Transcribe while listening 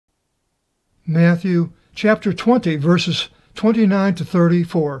Matthew chapter 20, verses 29 to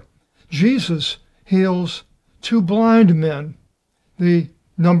 34. Jesus heals two blind men. The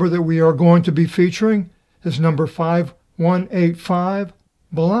number that we are going to be featuring is number 5185,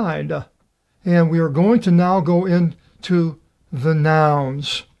 blind. And we are going to now go into the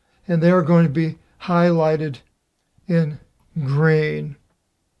nouns, and they are going to be highlighted in green.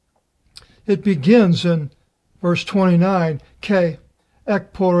 It begins in verse 29, Ke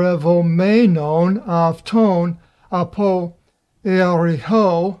ekporevomenon avton apo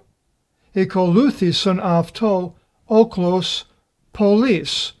eariho ekoluthison avto oklos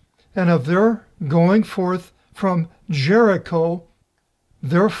polis. And of their going forth from Jericho,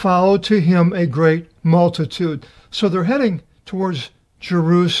 there followed to him a great multitude. So they're heading towards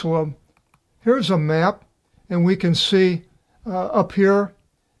Jerusalem. Here's a map, and we can see up here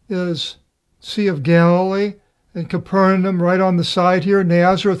is Sea of Galilee and Capernaum right on the side here,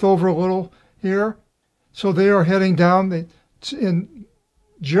 Nazareth over a little here. So they are heading down. And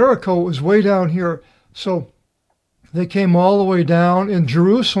Jericho was way down here. So they came all the way down, and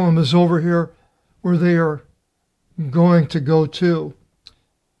Jerusalem is over here where they are going to go to.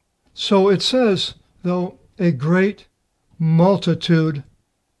 So it says, though, a great multitude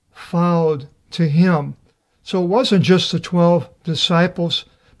followed to him. So it wasn't just the 12 disciples,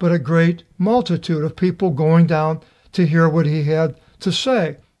 but a great multitude of people going down to hear what he had to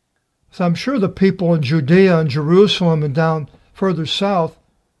say. So I'm sure the people in Judea and Jerusalem and down further south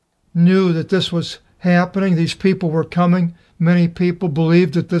knew that this was happening. These people were coming. Many people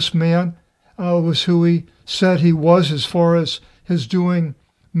believed that this man was who he said he was, as far as his doing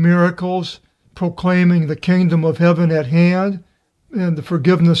miracles, proclaiming the kingdom of heaven at hand and the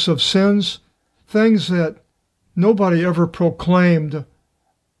forgiveness of sins, things that nobody ever proclaimed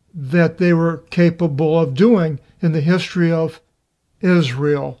that they were capable of doing in the history of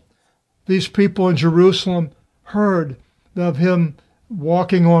Israel. These people in Jerusalem heard of him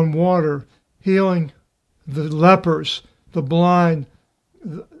walking on water, healing the lepers, the blind,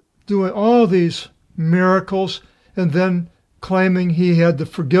 doing all these miracles, and then claiming he had the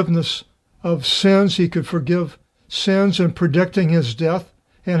forgiveness of sins. He could forgive sins, and predicting his death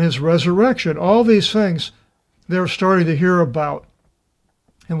and his resurrection. All these things they're starting to hear about.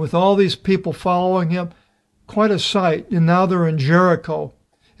 And with all these people following him, quite a sight. And now they're in Jericho.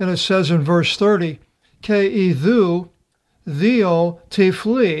 And it says in verse 30, Ke idhu theo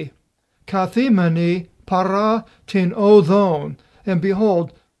tifli kathimani para tin odhon. And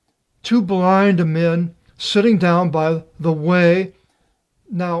behold, two blind men sitting down by the way.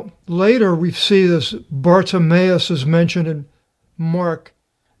 Now, later we see this Bartimaeus is mentioned in Mark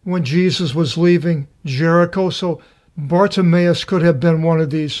when Jesus was leaving Jericho. So Bartimaeus could have been one of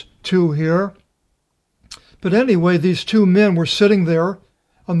these two here. But anyway, these two men were sitting there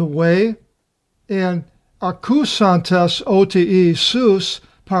on the way, and akusantes oti sus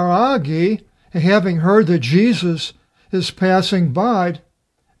paragi, having heard that Jesus is passing by,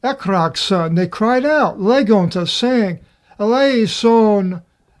 ekrakson, they cried out, legonta, saying, eleison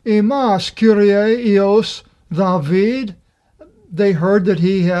imas Kyrie Eos David. They heard that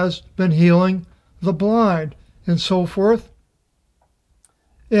he has been healing the blind and so forth.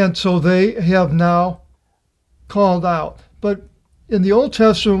 And so they have now called out. But in the Old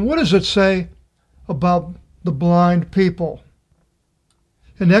Testament, what does it say about the blind people?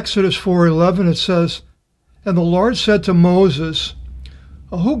 In Exodus 4:11 it says, and the Lord said to Moses,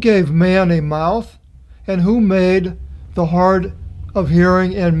 who gave man a mouth, and who made the hard of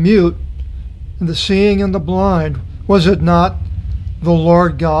hearing and mute, and the seeing and the blind? Was it not the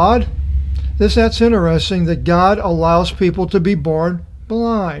Lord God? That's interesting that God allows people to be born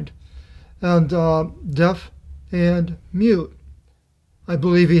blind and deaf and mute. I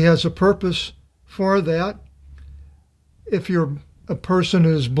believe he has a purpose for that. If you're a person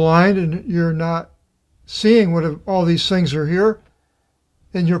who is blind and you're not seeing what all these things are here,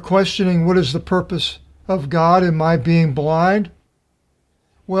 and you're questioning what is the purpose of God in my being blind,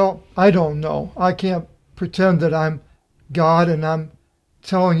 well, I don't know. I can't pretend that I'm God and I'm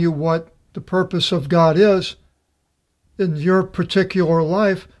telling you what the purpose of God is in your particular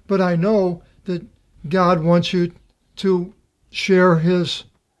life, but I know that God wants you to share his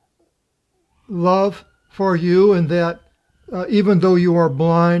love for you, and that even though you are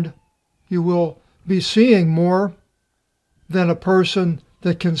blind, you will be seeing more than a person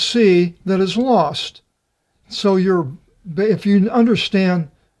that can see that is lost. So if you understand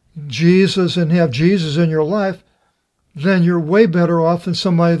Jesus and have Jesus in your life, then you're way better off than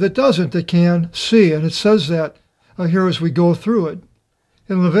somebody that doesn't, that can see. And it says that here as we go through it.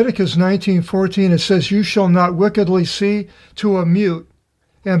 In Leviticus 19:14, it says, you shall not wickedly see to a mute,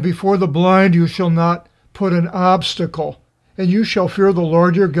 And before the blind you shall not put an obstacle. And you shall fear the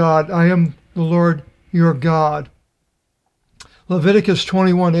Lord your God. I am the Lord your God. Leviticus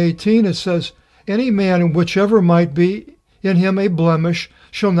 21:18, it says, any man, whichever might be in him a blemish,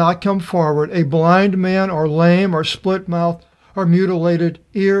 shall not come forward. A blind man or lame or split mouth or mutilated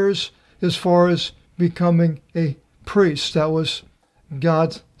ears, as far as becoming a priest. That was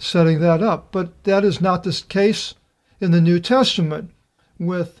God setting that up. But that is not the case in the New Testament.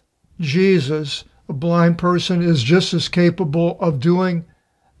 With Jesus, a blind person is just as capable of doing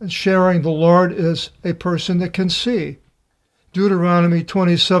and sharing the Lord as a person that can see. Deuteronomy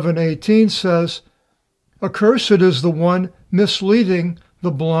 27:18 says, accursed is the one misleading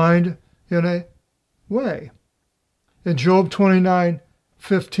the blind in a way. In Job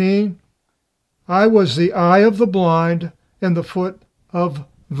 29:15, I was the eye of the blind and the foot of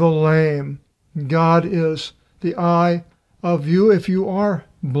the lame. God is the eye of you if you are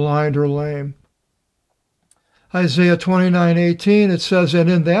blind or lame. Isaiah 29:18, it says, and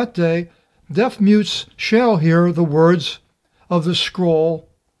in that day deaf mutes shall hear the words of the scroll,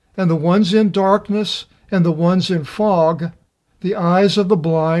 and the ones in darkness and the ones in fog, the eyes of the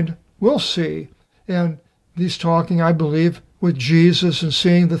blind will see. And he's talking, I believe, with Jesus and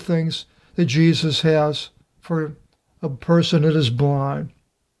seeing the things that Jesus has for a person that is blind.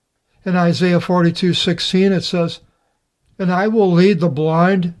 In Isaiah 42:16, it says, and I will lead the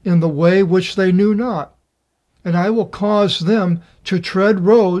blind in the way which they knew not, and I will cause them to tread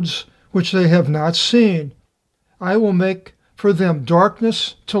roads which they have not seen. I will make for them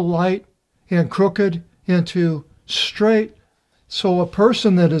darkness to light and crooked into straight. So a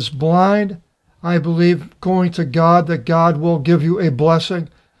person that is blind, I believe, going to God, that God will give you a blessing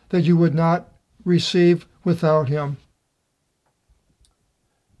that you would not receive without him.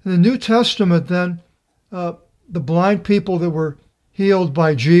 In the New Testament, then, the blind people that were healed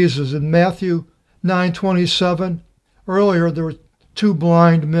by Jesus, in Matthew 9:27, earlier there were two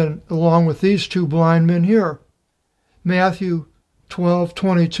blind men along with these two blind men here. Matthew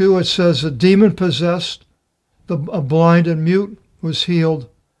 12:22, it says a demon-possessed, a blind and mute, was healed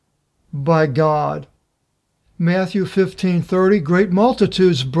by God. Matthew 15:30, great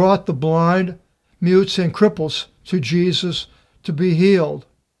multitudes brought the blind, mutes, and cripples to Jesus to be healed.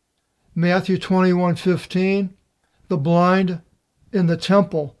 Matthew 21:15, the blind in the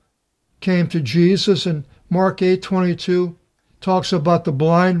temple came to Jesus, and Mark 8:22 talks about the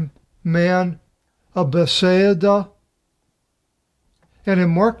blind man of Bethsaida. And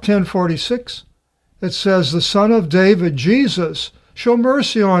in Mark 10:46, it says, the Son of David, Jesus, show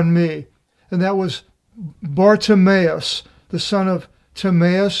mercy on me. And that was Bartimaeus, the son of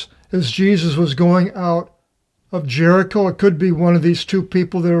Timaeus, as Jesus was going out of Jericho. It could be one of these two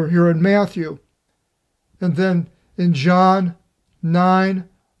people that are here in Matthew. And then in John 9,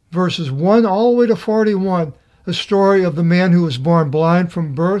 verses 1 all the way to 41, a story of the man who was born blind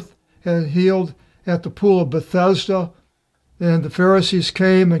from birth and healed at the pool of Bethesda. And the Pharisees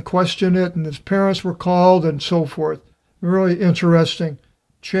came and questioned it, and his parents were called, and so forth. Really interesting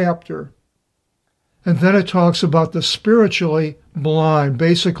chapter. And then it talks about the spiritually blind,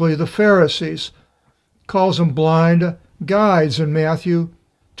 basically the Pharisees. Calls them blind guides in Matthew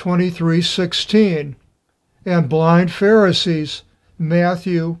 23:16. And blind Pharisees,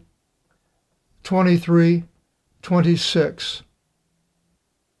 Matthew 23:26.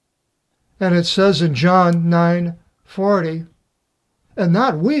 And it says in John 9:40, and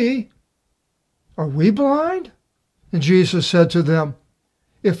not we, are we blind? And Jesus said to them,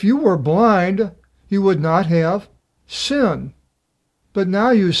 if you were blind, you would not have sin. But now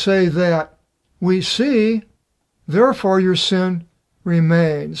you say that we see, therefore your sin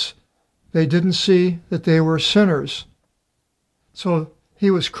remains. They didn't see that they were sinners. So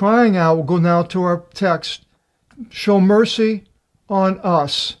he was crying out, we'll go now to our text, show mercy on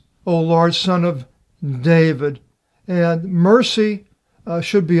us, O Lord, Son of David. And mercy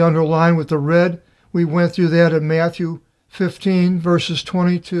should be underlined with the red. We went through that in Matthew 15, verses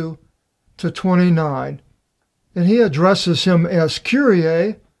 22 to 29. And he addresses him as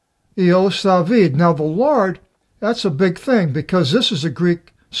Kyrie Eosavid. Now the Lord, that's a big thing, because this is the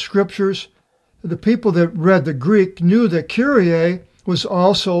Greek scriptures. The people that read the Greek knew that Kyrie was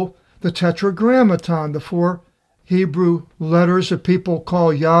also the Tetragrammaton, the four Hebrew letters that people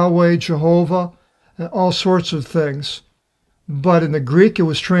call Yahweh, Jehovah, and all sorts of things. But in the Greek, it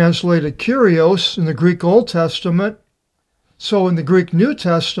was translated Kyrios in the Greek Old Testament. So in the Greek New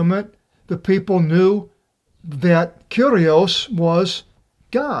Testament, the people knew that Kyrios was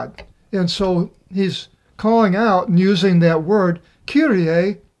God. And so he's calling out and using that word,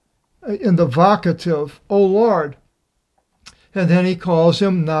 Kyrie, in the vocative, O Lord. And then he calls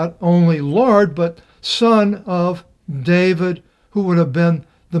him not only Lord, but Son of David, who would have been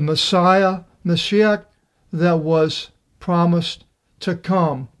the Messiah, Mashiach, that was promised to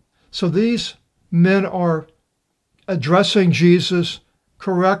come. So these men are addressing Jesus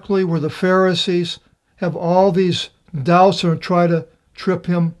correctly, where the Pharisees have all these doubts and try to trip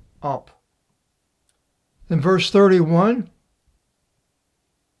him up. In verse 31,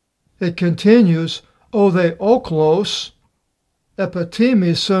 it continues, O they oklos,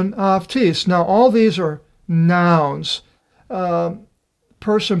 epitimison aftis. Now all these are nouns,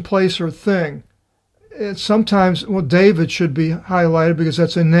 person, place, or thing. Sometimes, well, David should be highlighted because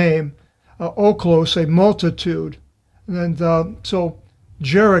that's a name. Oklos, a multitude. And so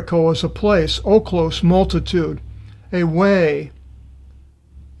Jericho is a place. Oklos, multitude. A way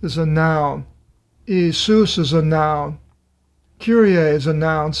is a noun. Jesus is a noun. Kyrie is a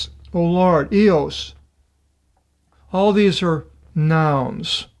noun. O Lord. Eos. All these are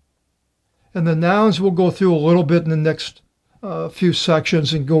nouns. And the nouns we'll go through a little bit in the next few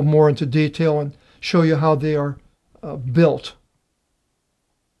sections and go more into detail and show you how they are built.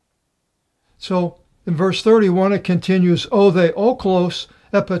 So in verse 31 it continues, O they oklos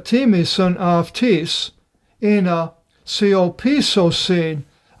epitimison aftis, ina siopisosin.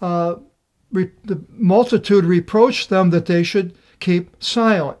 The multitude reproached them that they should keep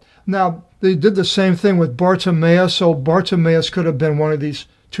silent. Now, they did the same thing with Bartimaeus, so Bartimaeus could have been one of these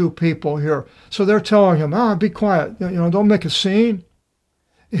two people here. So they're telling him, be quiet, don't make a scene.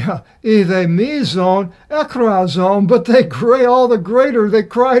 Yeah, they mizon, ekrazon, but all the greater, they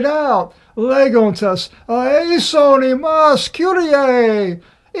cried out, Legontas, aeson imas, Kyrie,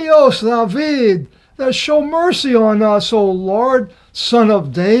 Eos David, that show mercy on us, O Lord, Son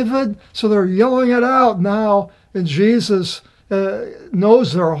of David. So they're yelling it out now, and Jesus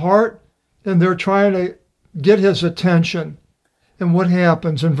knows their heart, and they're trying to get his attention. And what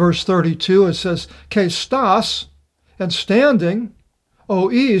happens? In verse 32, it says, Kestas, and standing, O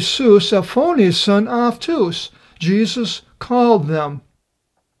Isus ephonison aftus. Jesus called them.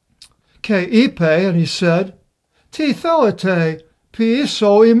 Keipe, and he said, Ti thelete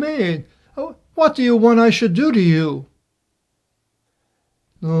piso imin. What do you want I should do to you?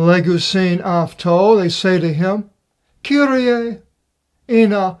 Legusin afto, they say to him, Kyrie,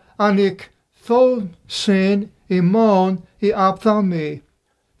 ina anik thosin imon iapthami,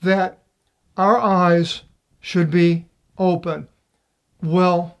 that our eyes should be open.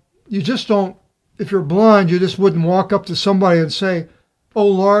 Well, you just don't, if you're blind, you just wouldn't walk up to somebody and say, Oh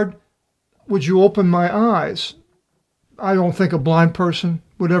Lord, would you open my eyes? I don't think a blind person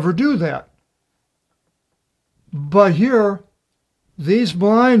would ever do that. But here, these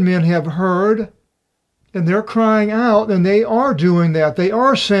blind men have heard, and they're crying out, and they are doing that. They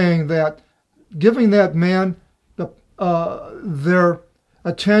are saying that, giving that man their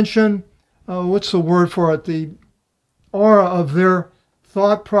attention, what's the word for it? The aura of their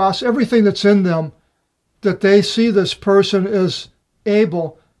thought process, everything that's in them, that they see this person is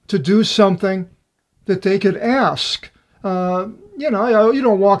able to do something that they could ask. You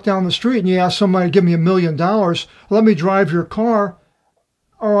don't walk down the street and you ask somebody to give me $1 million, let me drive your car,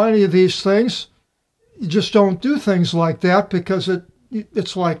 or any of these things. You just don't do things like that because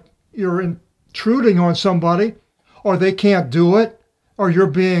it's like you're intruding on somebody, or they can't do it, or you're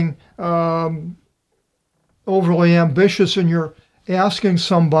being overly ambitious and you're asking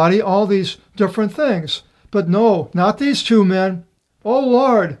somebody all these different things. But no, not these two men. Oh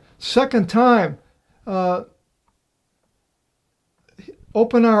Lord, second time,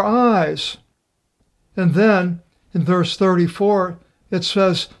 open our eyes. And then in verse 34, it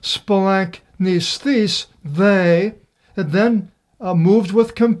says, Spalank nisthis, they, and then moved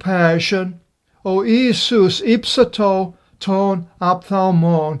with compassion, O Isus ipsato ton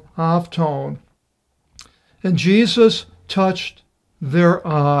ophthalmon afton. And Jesus touched their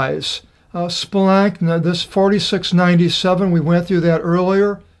eyes. Spalankna, this 4697, we went through that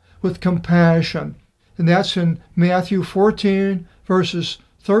earlier, with compassion. And that's in Matthew 14, verses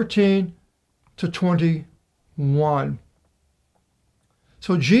 13 to 21.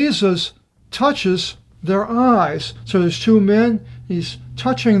 So Jesus touches their eyes. So there's two men, he's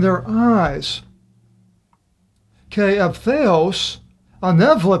touching their eyes. Ke evtheos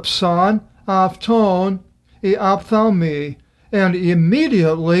anevlipson afton e ophthalmi. And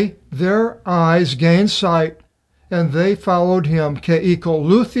immediately their eyes gained sight, and they followed him. Ke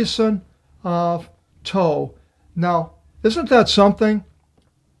ekoleuthison of to. Now, isn't that something?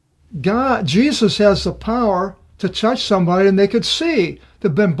 Jesus has the power to touch somebody and they could see.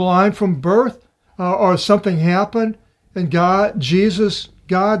 They've been blind from birth, or something happened, and Jesus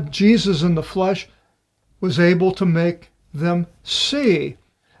in the flesh was able to make them see.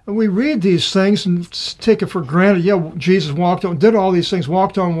 And we read these things and take it for granted. Yeah, Jesus did all these things,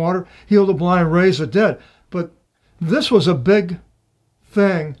 walked on water, healed the blind, raised the dead. But this was a big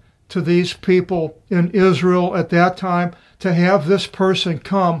thing to these people in Israel at that time, to have this person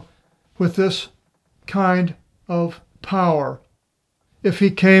come with this kind of power. If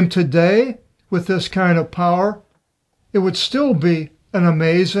he came today with this kind of power, it would still be an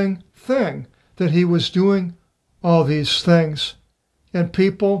amazing thing that he was doing all these things. And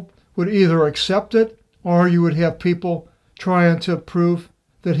people would either accept it, or you would have people trying to prove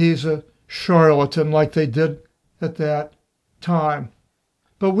that he's a charlatan like they did at that time.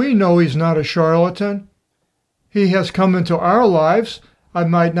 But we know he's not a charlatan. He has come into our lives. I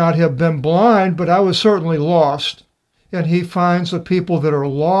might not have been blind, but I was certainly lost. And he finds the people that are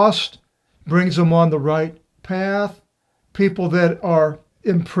lost, brings them on the right path. People that are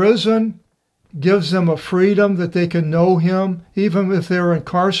in prison, gives them a freedom that they can know him, even if they're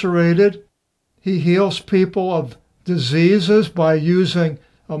incarcerated. He heals people of diseases by using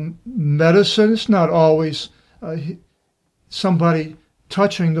medicine. It's not always somebody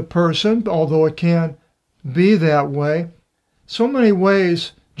touching the person, although it can be that way. So many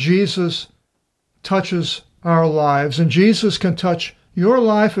ways Jesus touches our lives, and Jesus can touch your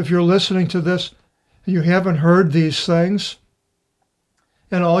life if you're listening to this and you haven't heard these things.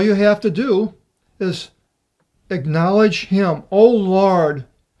 And all you have to do is acknowledge him. O Lord,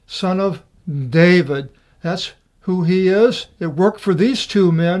 Son of David. That's who he is. It worked for these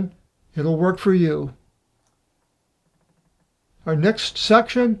two men. It'll work for you. Our next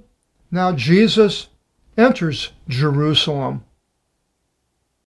section, now Jesus enters Jerusalem.